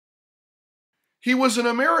He was an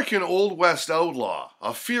American Old West outlaw,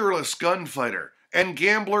 a fearless gunfighter, and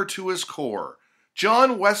gambler to his core.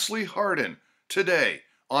 John Wesley Hardin, today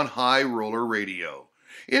on High Roller Radio.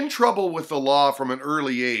 In trouble with the law from an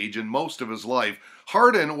early age and most of his life,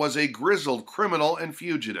 Hardin was a grizzled criminal and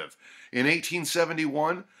fugitive. In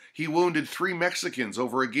 1871, he wounded 3 Mexicans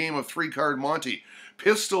over a game of 3-card Monte,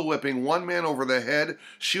 pistol whipping one man over the head,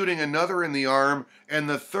 shooting another in the arm, and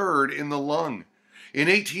the third in the lung. In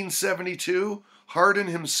 1872, Hardin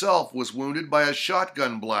himself was wounded by a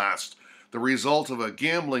shotgun blast, the result of a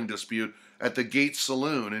gambling dispute at the Gates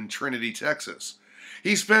Saloon in Trinity, Texas.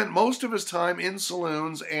 He spent most of his time in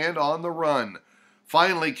saloons and on the run.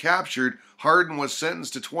 Finally captured, Hardin was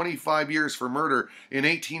sentenced to 25 years for murder in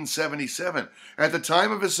 1877. At the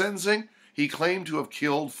time of his sentencing, he claimed to have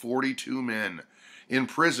killed 42 men. In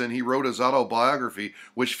prison, he wrote his autobiography,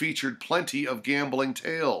 which featured plenty of gambling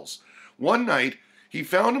tales. One night, he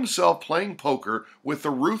found himself playing poker with the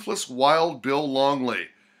ruthless Wild Bill Longley.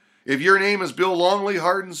 "If your name is Bill Longley,"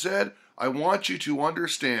 Hardin said, "I want you to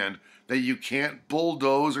understand that you can't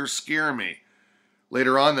bulldoze or scare me."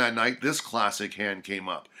 Later on that night, this classic hand came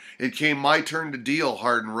up. "It came my turn to deal,"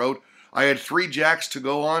 Hardin wrote. "I had 3 jacks to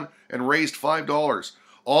go on and raised $5.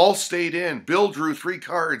 All stayed in. Bill drew 3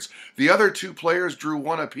 cards. The other 2 players drew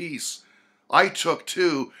 1 apiece. I took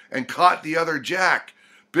 2 and caught the other jack.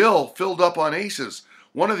 Bill filled up on aces.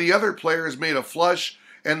 One of the other players made a flush,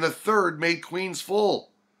 and the third made queens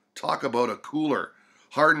full." Talk about a cooler.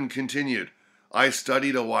 Hardin continued, "I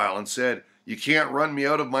studied a while and said, 'You can't run me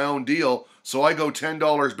out of my own deal, so I go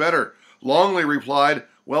 $10 better.' Longley replied,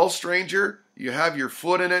 'Well, stranger, you have your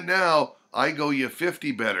foot in it now. I go you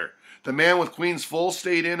 50 better.' The man with queens full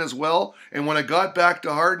stayed in as well, and when it got back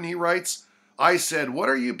to Hardin, he writes, 'I said, what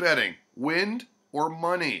are you betting, wind or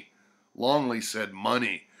money?' Longley said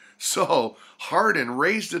money. So Hardin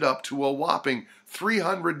raised it up to a whopping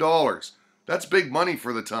 $300. That's big money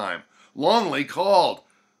for the time. Longley called.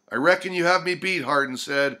 'I reckon you have me beat,' Hardin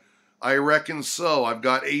said. 'I reckon so. I've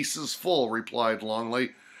got aces full,' replied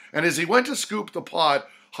Longley. And as he went to scoop the pot,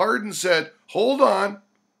 Hardin said, 'Hold on.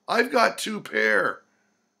 I've got 2 pair.'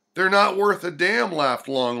 'They're not worth a damn,' laughed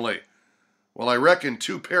Longley. 'Well, I reckon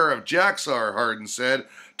 2 pair of jacks are,' Hardin said.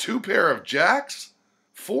 2 pair of jacks?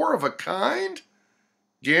 4 of a kind?"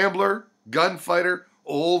 Gambler, gunfighter,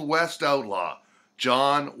 Old West outlaw,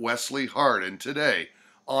 John Wesley Hardin, today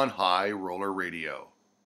on High Roller Radio.